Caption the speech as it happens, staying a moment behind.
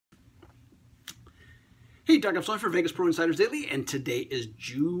Hey, Doug Upstone for Vegas Pro Insiders Daily, and today is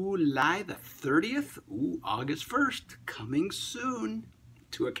July the 30th. August 1st, coming soon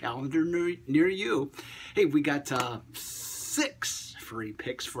to a calendar near you. Hey, we got 6 free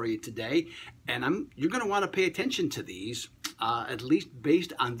picks for you today, and you're going to want to pay attention to these, at least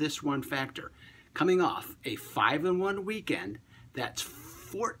based on this one factor. Coming off a 5-1 weekend, that's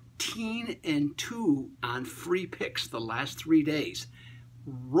 14-2 on free picks the last 3 days.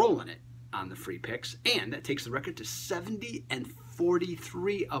 Rolling it on the free picks, and that takes the record to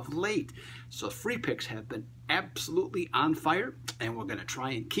 70-43 of late. So free picks have been absolutely on fire, and we're going to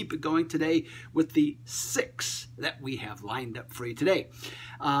try and keep it going today with the 6 that we have lined up for you today.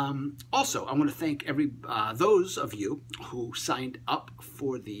 Also, I want to thank those of you who signed up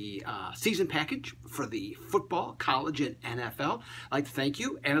for the season package for the football, college, and NFL. I'd like to thank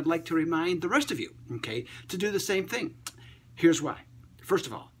you, and I'd like to remind the rest of you, okay, to do the same thing. Here's why. First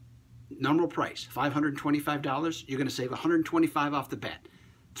of all, nominal price, $525. You're going to save $125 off the bat.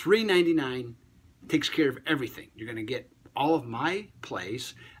 $399 takes care of everything. You're going to get all of my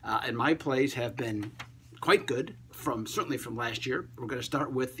plays, and my plays have been quite good, certainly from last year. We're going to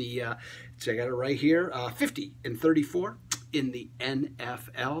start with the, so I got it right here, 50-34 in the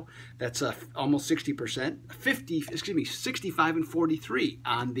NFL. That's almost 60%.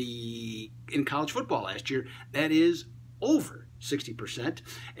 65-43 in college football last year. That is over 60%.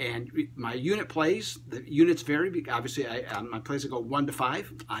 And my unit plays, the units vary. Obviously, my plays go 1 to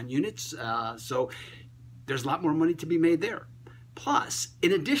 5 on units. So there's a lot more money to be made there. Plus,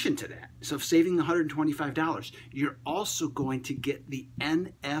 in addition to that, so saving $125, you're also going to get the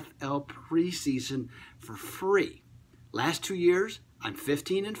NFL preseason for free. Last 2 years, I'm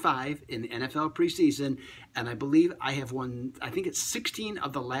 15-5 in the NFL preseason, and I believe I have won, I think it's 16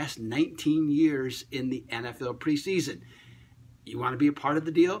 of the last 19 years in the NFL preseason. You want to be a part of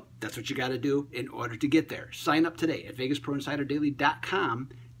the deal? That's what you got to do in order to get there. Sign up today at VegasProInsiderDaily.com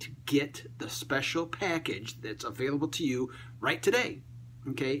to get the special package that's available to you right today,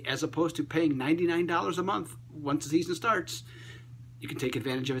 okay? As opposed to paying $99 a month once the season starts, you can take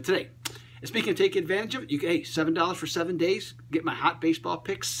advantage of it today. And speaking of taking advantage of it, hey, $7 for 7 days. Get my hot baseball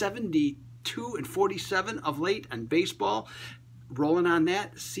picks, 72-47 of late on baseball. Rolling on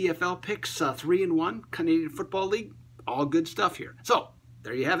that. CFL picks, 3-1, Canadian Football League. All good stuff here. So,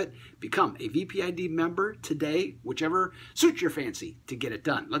 there you have it. Become a VPID member today, whichever suits your fancy to get it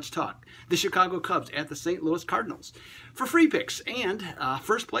done. Let's talk. The Chicago Cubs at the St. Louis Cardinals for free picks, and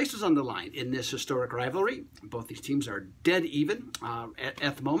first place is on the line in this historic rivalry. Both these teams are dead even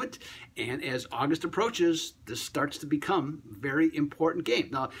at the moment, and as August approaches, this starts to become a very important game.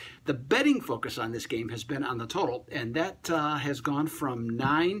 Now, the betting focus on this game has been on the total, and that has gone from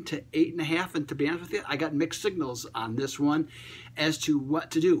 9 to 8.5, and to be honest with you, I got mixed signals on this one as to what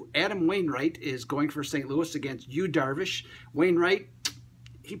to do. Adam Wainwright is going for St. Louis against Yu Darvish. Wainwright,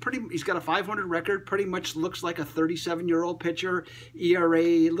 he's got a .500 record, pretty much looks like a 37-year-old pitcher. ERA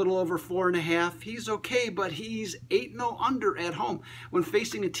a little over 4.5. He's okay, but he's 8-0 under at home when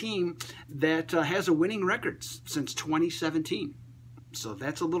facing a team that has a winning record since 2017. So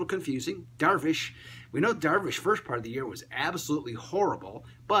that's a little confusing. Darvish, we know Darvish first part of the year was absolutely horrible,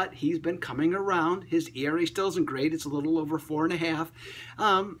 but he's been coming around. His ERA still isn't great. It's a little over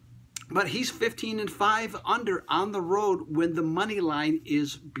 4.5. But he's 15-5 under on the road when the money line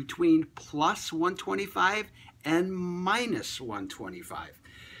is between plus 125 and minus 125.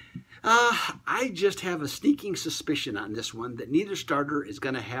 I just have a sneaking suspicion on this one that neither starter is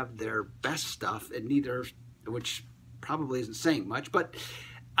going to have their best stuff, and which probably isn't saying much, but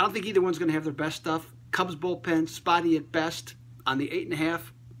I don't think either one's going to have their best stuff. Cubs bullpen, spotty at best. On the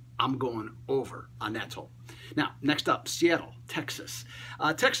 8.5, I'm going over on that total. Now, next up, Seattle, Texas.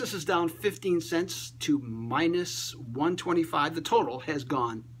 Texas is down 15 cents to minus 125. The total has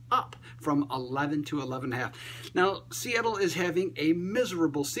gone up from 11 to 11.5. Now, Seattle is having a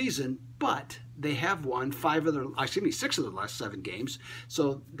miserable season, but they have won 6 of the last 7 games,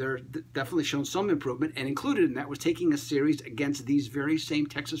 so they're definitely shown some improvement, and included in that was taking a series against these very same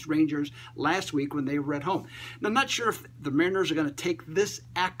Texas Rangers last week when they were at home. Now, I'm not sure if the Mariners are going to take this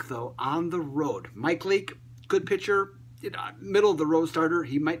act, though, on the road. Mike Leake, good pitcher, middle of the road starter.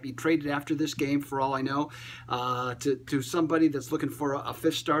 He might be traded after this game for all I know to somebody that's looking for a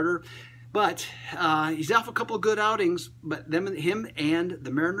 5th starter. But he's off a couple of good outings, but him and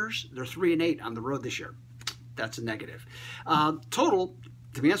the Mariners, they're 3-8 on the road this year. That's a negative. Total,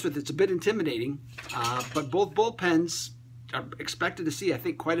 to be honest with you, it's a bit intimidating, but both bullpens are expected to see, I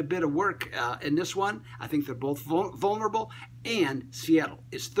think, quite a bit of work in this one. I think they're both vulnerable, and Seattle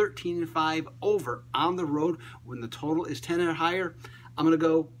is 13-5 over on the road when the total is 10 or higher. I'm going to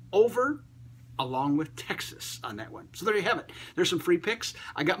go over along with Texas on that one. So there you have it. There's some free picks.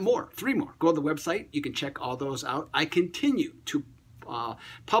 I got more, 3 more. Go to the website. You can check all those out. I continue to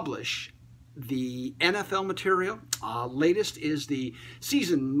publish the NFL material. Latest is the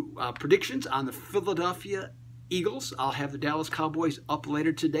season predictions on the Philadelphia Eagles. I'll have the Dallas Cowboys up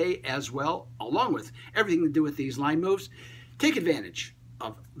later today as well, along with everything to do with these line moves. Take advantage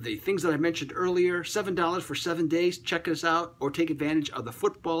of the things that I mentioned earlier. $7 for 7 days. Check us out, or take advantage of the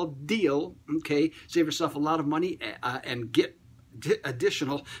football deal. Okay, save yourself a lot of money and get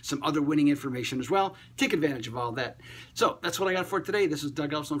additional some other winning information as well. Take advantage of all that. So that's what I got for today. This is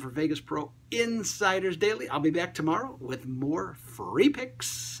Doug Upstone for Vegas Pro Insiders Daily. I'll be back tomorrow with more free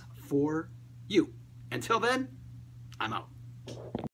picks for you. Until then, I'm out.